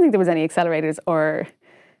 I don't think there was any accelerators or...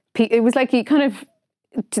 It was like you kind of...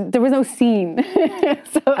 There was no scene.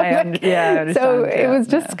 I understand. So it was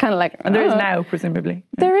just kind of like... And there is now, presumably.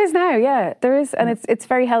 There is now, yeah. There is. And it's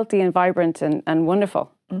very healthy and vibrant and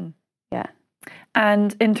wonderful. Yeah.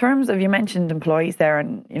 And in terms of, you mentioned employees there,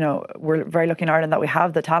 and, you know, we're very lucky in Ireland that we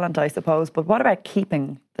have the talent, I suppose. But what about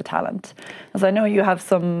keeping the talent? As I know you have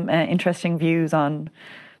some interesting views on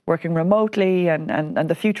working remotely and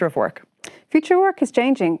the future of work. Future work is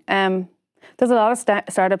changing. There's a lot of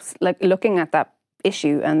startups like looking at that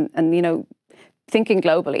issue and you know, thinking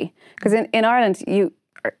globally, because in Ireland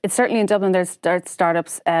it's certainly in Dublin there's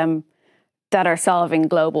startups that are solving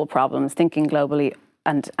global problems, thinking globally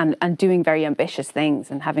and doing very ambitious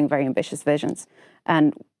things and having very ambitious visions.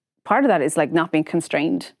 And part of that is like not being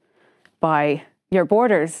constrained by your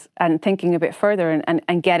borders and thinking a bit further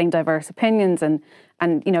and getting diverse opinions and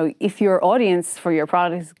you know, if your audience for your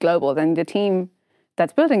product is global, then the team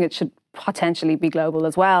that's building it should potentially be global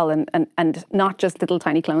as well, and not just little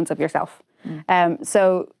tiny clones of yourself.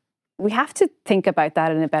 So we have to think about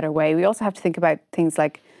that in a better way. We also have to think about things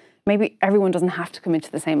like maybe everyone doesn't have to come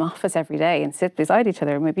into the same office every day and sit beside each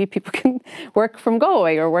other. Maybe people can work from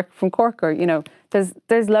Galway or work from Cork, or,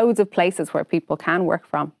 there's loads of places where people can work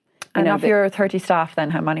from. And of your 30 staff,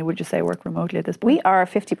 then, how many would you say work remotely at this point? We are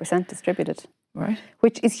 50% distributed, right?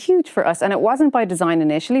 Which is huge for us. And it wasn't by design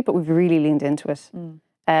initially, but we've really leaned into it.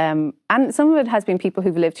 And some of it has been people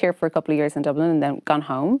who've lived here for a couple of years in Dublin and then gone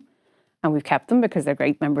home. And we've kept them because they're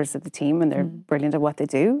great members of the team and they're brilliant at what they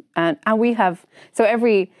do. And we have, so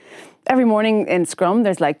every morning in Scrum,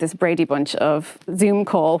 there's like this Brady Bunch of Zoom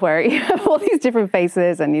call where you have all these different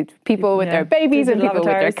faces and you people with their babies and people with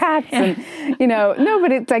their cats. And,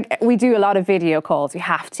 but it's like we do a lot of video calls. You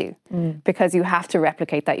have to, because you have to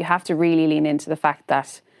replicate that. You have to really lean into the fact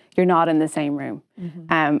that you're not in the same room.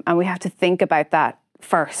 And we have to think about that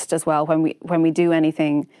first as well when we do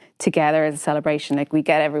anything together as a celebration. Like we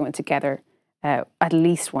get everyone together at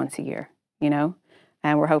least once a year,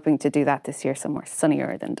 and we're hoping to do that this year somewhere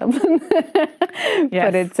sunnier than Dublin.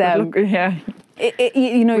 But it's we all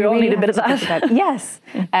really need a bit of that. Yes,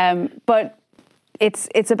 but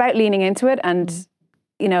it's about leaning into it and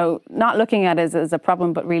not looking at it as a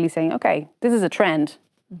problem, but really saying, okay, this is a trend.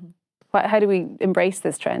 How do we embrace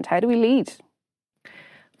this trend? How do we lead?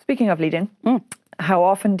 Speaking of leading, how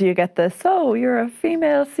often do you get the "so you're a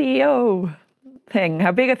female CEO" thing?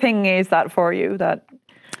 How big a thing is that for you?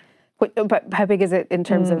 But how big is it in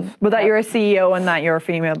terms of? Well, that you're a CEO and that you're a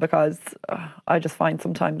female, because I just find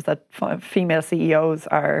sometimes that female CEOs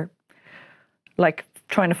are like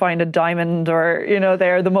trying to find a diamond, or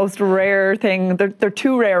they're the most rare thing. They're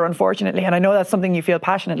too rare, unfortunately, and I know that's something you feel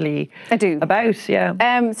passionately about.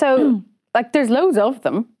 Yeah. So like, there's loads of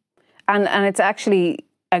them, and it's actually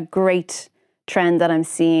a great trend that I'm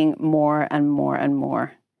seeing more and more and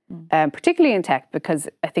more, particularly in tech, because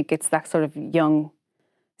I think it's that sort of young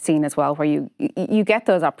scene as well, where you get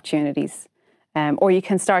those opportunities, or you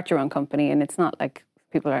can start your own company, and it's not like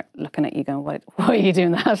people are looking at you going, "Why are you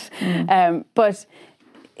doing that?" But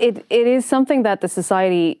it is something that the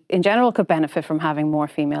society in general could benefit from, having more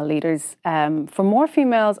female leaders, for more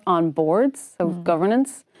females on boards, so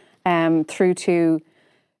governance, through to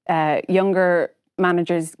younger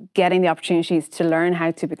managers getting the opportunities to learn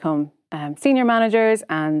how to become senior managers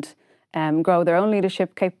and grow their own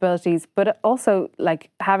leadership capabilities, but also like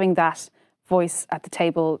having that voice at the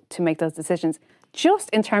table to make those decisions, just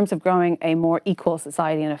in terms of growing a more equal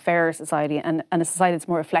society and a fairer society, and a society that's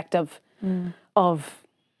more reflective of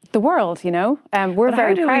the world, We're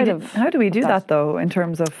very proud of. How do we do that though, in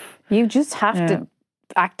terms of? You just have to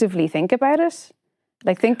actively think about it.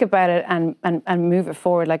 Like, think about it and move it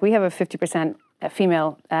forward. Like, we have a 50%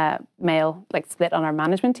 female, male, like, split on our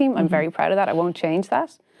management team. I'm very proud of that. I won't change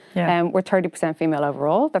that. Yeah. We're 30% female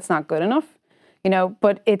overall. That's not good enough,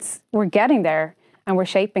 but we're getting there and we're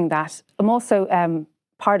shaping that. I'm also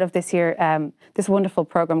part of this year, this wonderful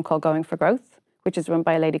program called Going for Growth, which is run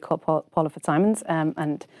by a lady called Paula Fitzsimons,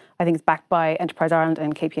 and I think it's backed by Enterprise Ireland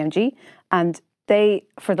and KPMG. And they,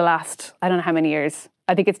 for the last, I don't know how many years,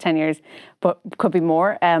 I think it's 10 years, but could be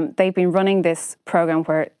more. They've been running this program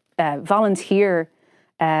where volunteer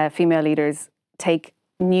female leaders take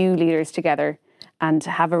new leaders together and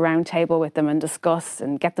have a round table with them and discuss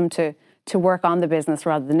and get them to work on the business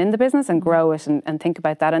rather than in the business, and grow it and think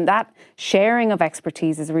about that. And that sharing of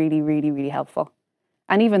expertise is really, really, really helpful.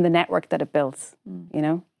 And even the network that it builds,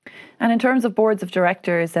 And in terms of boards of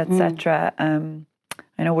directors, etc.,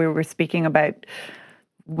 I know we were speaking about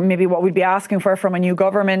maybe what we'd be asking for from a new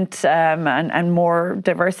government, and more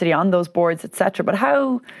diversity on those boards, etc. But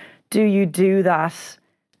how do you do that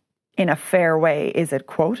in a fair way? Is it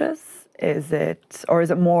quotas? Is it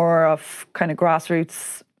more of kind of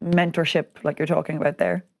grassroots mentorship, like you're talking about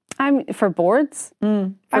there? For boards,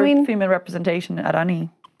 female representation at any.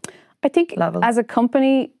 I think level. As a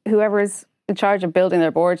company, whoever is in charge of building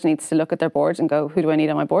their boards needs to look at their boards and go, who do I need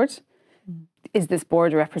on my board? Is this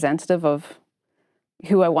board representative of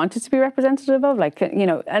who I want it to be representative of?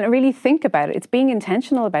 And really think about it. It's being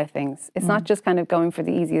intentional about things. It's not just kind of going for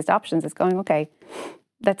the easiest options. It's going, okay,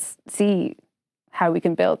 let's see how we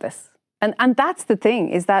can build this. And that's the thing,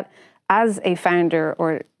 is that as a founder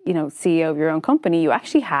or, CEO of your own company, you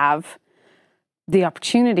actually have the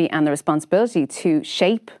opportunity and the responsibility to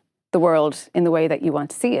shape the world in the way that you want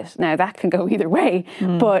to see it. Now, that can go either way,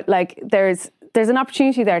 but there's an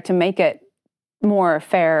opportunity there to make it more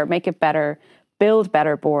fair, make it better, build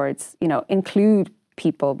better boards, include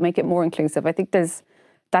people, make it more inclusive. I think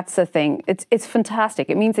that's the thing. It's fantastic.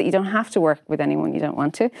 It means that you don't have to work with anyone you don't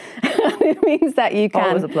want to. It means that you can.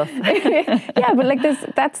 Always a plus. Yeah,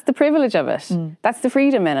 but that's the privilege of it. That's the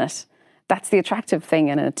freedom in it. That's the attractive thing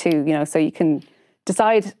in it too. So you can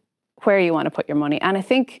decide where you want to put your money. And I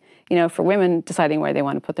think, for women deciding where they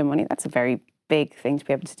want to put their money, that's a very big thing to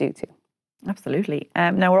be able to do too. Absolutely.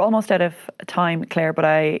 Now, we're almost out of time, Claire,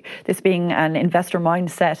 but this being an investor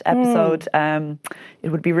mindset episode, it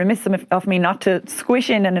would be remiss of me not to squish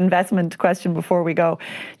in an investment question before we go.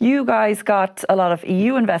 You guys got a lot of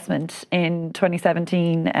EU investment in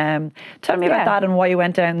 2017. Tell me about that and why you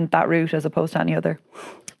went down that route as opposed to any other.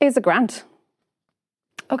 It's a grant.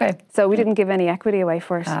 Okay. So we didn't give any equity away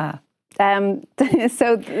for it.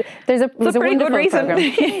 So there's a pretty good reason.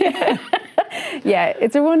 Program. Yeah,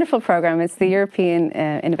 it's a wonderful program. It's the European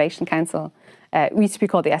Innovation Council. It used to be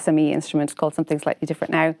called the SME instrument. It's called something slightly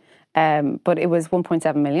different now. But it was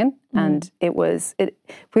 1.7 million. And it was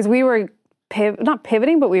because we were not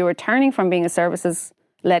pivoting, but we were turning from being a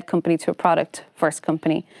services-led company to a product-first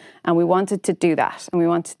company. And we wanted to do that. And we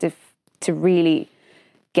wanted to really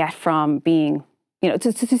get from being,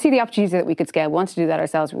 to see the opportunity that we could scale. We wanted to do that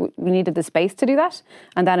ourselves. We needed the space to do that.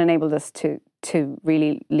 And that enabled us to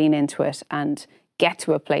really lean into it and get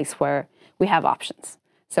to a place where we have options.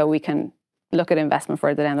 So we can look at investment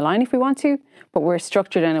further down the line if we want to, but we're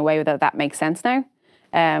structured in a way that makes sense now.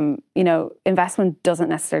 Investment doesn't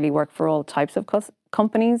necessarily work for all types of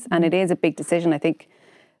companies, and it is a big decision. I think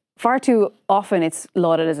far too often it's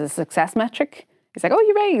lauded as a success metric. It's like, oh,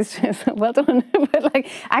 you raised, well done. But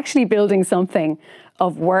actually building something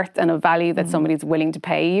of worth and of value that somebody's willing to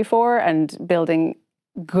pay you for, and building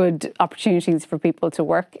good opportunities for people to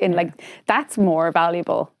work in, that's more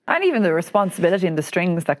valuable. And even the responsibility and the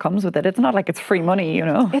strings that comes with it. It's not like it's free money,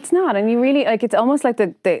 It's not. And you really, it's almost like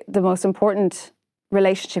the most important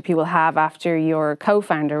relationship you will have after your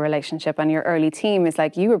co-founder relationship and your early team is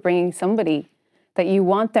you are bringing somebody that you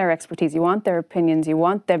want their expertise, you want their opinions, you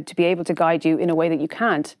want them to be able to guide you in a way that you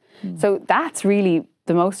can't. So that's really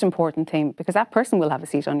the most important thing, because that person will have a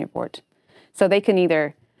seat on your board. So they can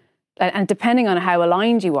either, and depending on how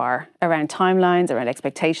aligned you are around timelines, around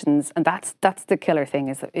expectations, and that's the killer thing,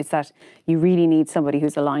 is that you really need somebody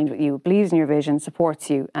who's aligned with you, believes in your vision, supports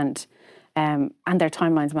you, and their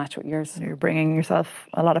timelines match with yours. You're bringing yourself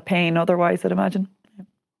a lot of pain otherwise, I'd imagine.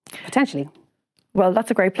 Potentially. Well,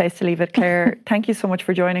 that's a great place to leave it, Claire. Thank you so much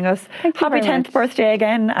for joining us. Happy 10th birthday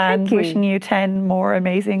again, and wishing you 10 more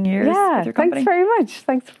amazing years with your company.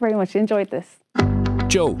 Thanks very much. Enjoyed this.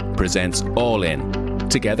 Joe presents All In,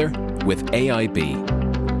 together with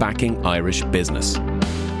AIB, backing Irish business.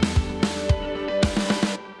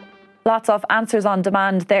 Lots of answers on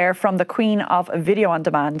demand there from the queen of video on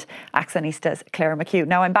demand, Accionista's Claire McHugh.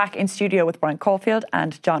 Now I'm back in studio with Brian Caulfield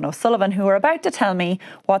and John O'Sullivan, who are about to tell me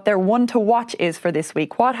what their one to watch is for this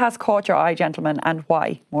week. What has caught your eye, gentlemen, and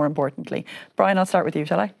why, more importantly? Brian, I'll start with you,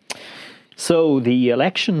 shall I? So the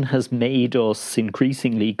election has made us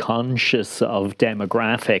increasingly conscious of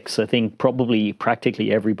demographics. I think probably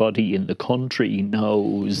practically everybody in the country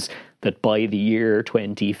knows that by the year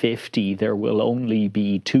 2050, there will only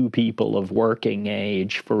be 2 people of working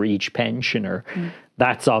age for each pensioner.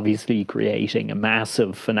 That's obviously creating a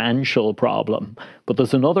massive financial problem. But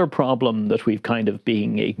there's another problem that we've kind of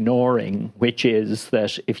been ignoring, which is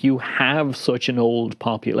that if you have such an old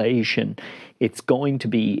population, it's going to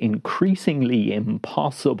be increasingly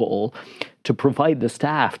impossible to provide the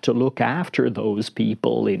staff to look after those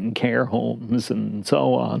people in care homes and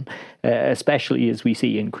so on, especially as we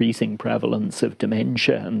see increasing prevalence of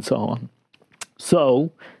dementia and so on.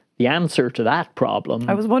 So the answer to that problem,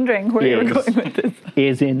 I was wondering where you were going with this,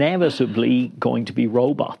 is inevitably going to be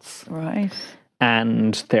robots. Right.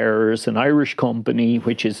 And there's an Irish company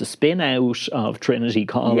which is a spin out of Trinity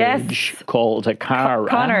College called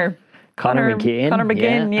Acara. Conor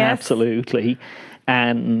McGinn, yes. Absolutely.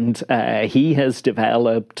 And he has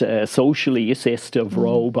developed a socially assistive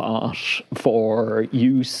robot for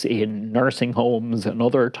use in nursing homes and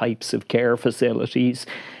other types of care facilities.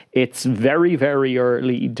 It's very, very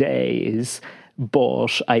early days,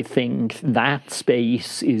 but I think that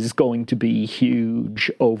space is going to be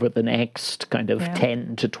huge over the next kind of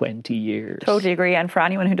 10 to 20 years. Totally agree. And for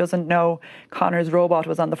anyone who doesn't know, Conor's robot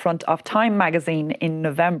was on the front of Time magazine in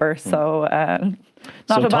November. So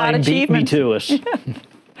not a bad achievement. Beat me to it.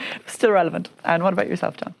 Still relevant. And what about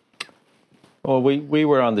yourself, John? Well, we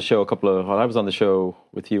were on the show I was on the show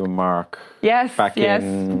with you and Mark. Yes, back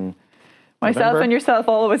in myself November? And yourself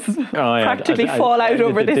always practically fall out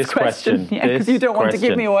over this question. Because you don't want to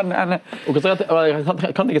give me one. Because I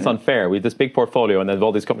don't think it's unfair. We have this big portfolio, and then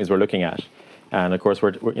all these companies we're looking at. And of course,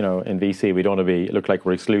 we're in VC, we don't want to look like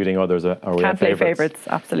we're excluding others, or we can't have play favourites.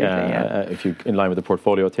 Absolutely, if you in line with the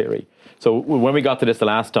portfolio theory. So when we got to this the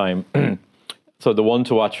last time, so the one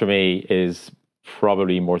to watch for me is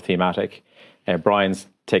probably more thematic. Brian's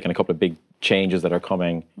taken a couple of big changes that are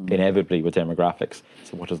coming inevitably with demographics.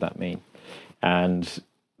 So what does that mean? And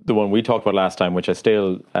the one we talked about last time, which I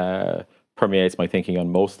still permeates my thinking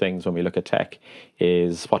on most things when we look at tech,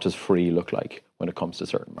 is what does free look like when it comes to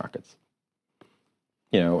certain markets?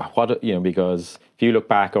 Because if you look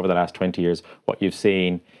back over the last 20 years, what you've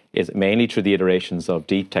seen is mainly through the iterations of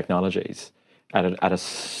deep technologies at a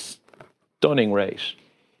stunning rate,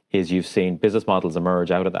 is you've seen business models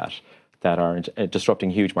emerge out of that are disrupting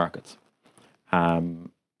huge markets. And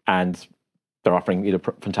they're offering either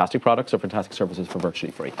fantastic products or fantastic services for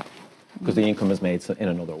virtually free, because the income is made in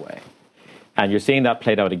another way. And you're seeing that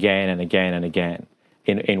played out again and again and again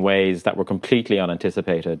in ways that were completely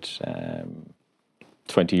unanticipated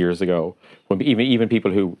 20 years ago, when even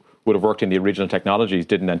people who would have worked in the original technologies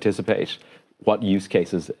didn't anticipate what use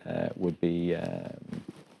cases would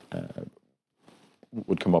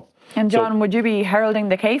come up. And John, would you be heralding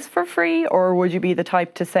the case for free, or would you be the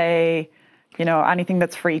type to say, anything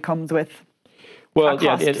that's free comes with a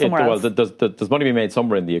cost somewhere else? There's money to be made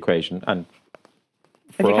somewhere in the equation, and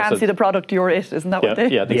if you can't see the product, you're it. Isn't that what they?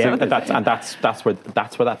 Yeah, that's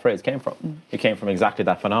where that phrase came from. It came from exactly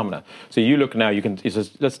that phenomena. So you look now,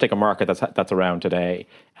 let's take a market that's around today,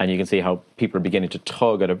 and you can see how people are beginning to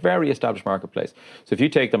tug at a very established marketplace. So if you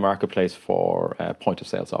take the marketplace for point of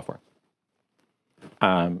sale software,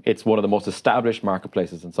 it's one of the most established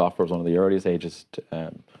marketplaces in software. It's one of the earliest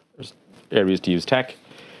areas to use tech.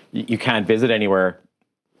 You can't visit anywhere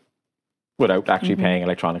without actually paying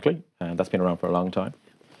electronically, and that's been around for a long time.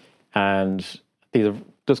 And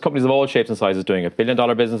there's companies of all shapes and sizes doing it, $1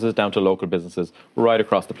 billion businesses down to local businesses right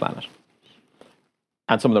across the planet.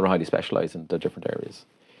 And some of them are highly specialized in the different areas.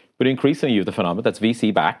 But increasingly, you have the phenomenon that's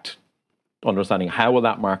VC-backed, understanding how will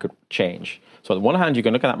that market change. So on the one hand, you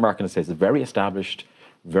can look at that market and say it's very established,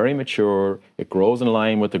 very mature, it grows in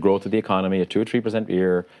line with the growth of the economy at 2 or 3% a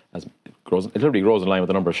year, it literally grows in line with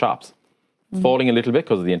the number of shops. It's falling a little bit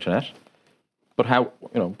because of the internet. But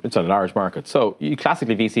it's a large market. So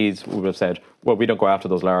classically, VCs would have said, well, we don't go after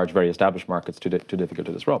those large, very established markets, too difficult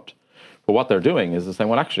to disrupt. But what they're doing is they're saying,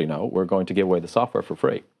 well, actually, no, we're going to give away the software for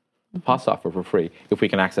free, POS software for free, if we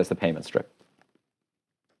can access the payment strip.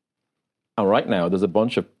 And right now, there's a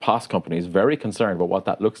bunch of POS companies very concerned about what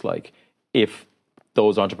that looks like if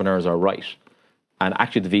those entrepreneurs are right. And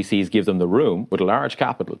actually, the VCs give them the room with large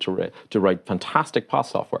capital to write fantastic POS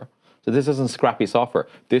software. So this isn't scrappy software.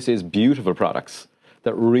 This is beautiful products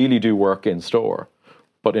that really do work in store.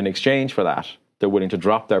 But in exchange for that, they're willing to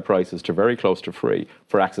drop their prices to very close to free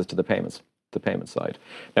for access to the payment side.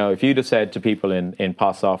 Now, if you'd have said to people in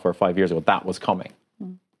POS software 5 years ago that was coming,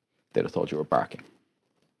 they'd have thought you were barking.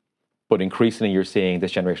 But increasingly, you're seeing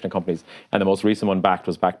this generation of companies. And the most recent one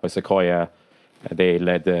was backed by Sequoia. They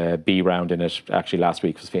led the B round in it. Actually, last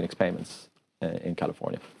week was Phoenix Payments in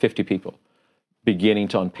California. 50 people. Beginning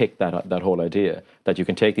to unpick that whole idea that you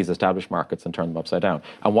can take these established markets and turn them upside down.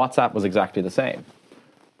 And WhatsApp was exactly the same.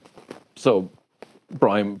 So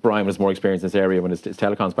Brian was more experienced in this area when his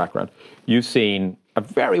telecoms background. You've seen a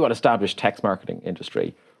very well-established text marketing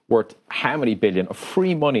industry worth how many billion of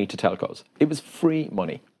free money to telcos. It was free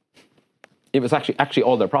money. It was actually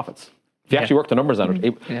all their profits. If you actually work the numbers on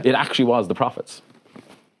it actually was the profits.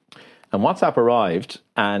 And WhatsApp arrived,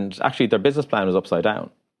 and actually their business plan was upside down.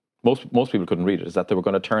 Most people couldn't read it, is that they were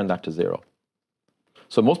going to turn that to zero.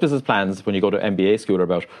 So most business plans, when you go to MBA school, are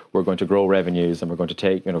about we're going to grow revenues and we're going to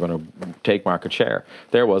take market share.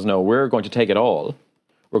 There was no, we're going to take it all.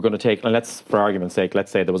 We're going to take, and for argument's sake,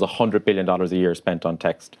 let's say there was $100 billion a year spent on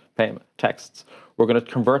texts. We're going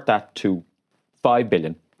to convert that to $5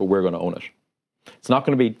 billion, but we're going to own it. It's not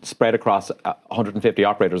going to be spread across 150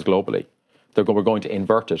 operators globally. We're going to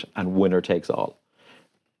invert it, and winner takes all.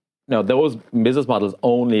 Now, those business models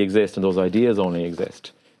only exist and those ideas only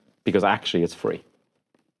exist because actually it's free.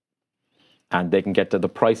 And they can get the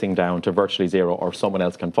pricing down to virtually zero, or someone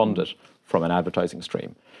else can fund it from an advertising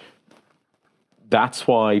stream. That's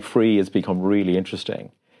why free has become really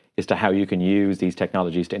interesting, as to how you can use these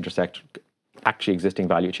technologies to intersect actually existing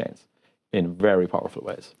value chains in very powerful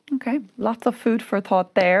ways. Okay, lots of food for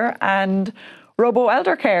thought there. And Robo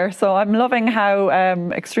Elder Care. So I'm loving how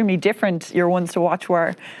extremely different your ones to watch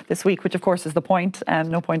were this week, which of course is the point.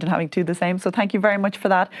 No point in having two the same. So thank you very much for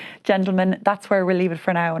that, gentlemen. That's where we'll leave it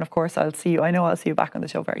for now. And of course, I'll see you back on the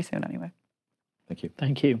show very soon anyway. Thank you.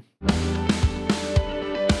 Thank you.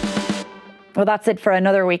 Well, that's it for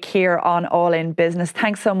another week here on All In Business.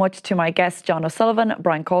 Thanks so much to my guests, John O'Sullivan,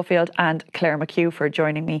 Brian Caulfield and Claire McHugh for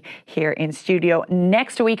joining me here in studio.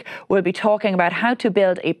 Next week, we'll be talking about how to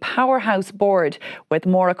build a powerhouse board with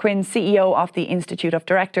Maura Quinn, CEO of the Institute of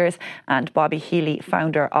Directors, and Bobby Healy,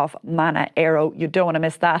 founder of Mana Aero. You don't want to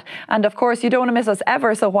miss that. And of course, you don't want to miss us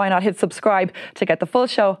ever, so why not hit subscribe to get the full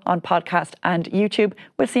show on podcast and YouTube.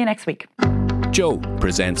 We'll see you next week. Joe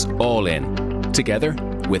presents All In, together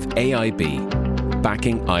with AIB,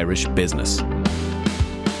 backing Irish business.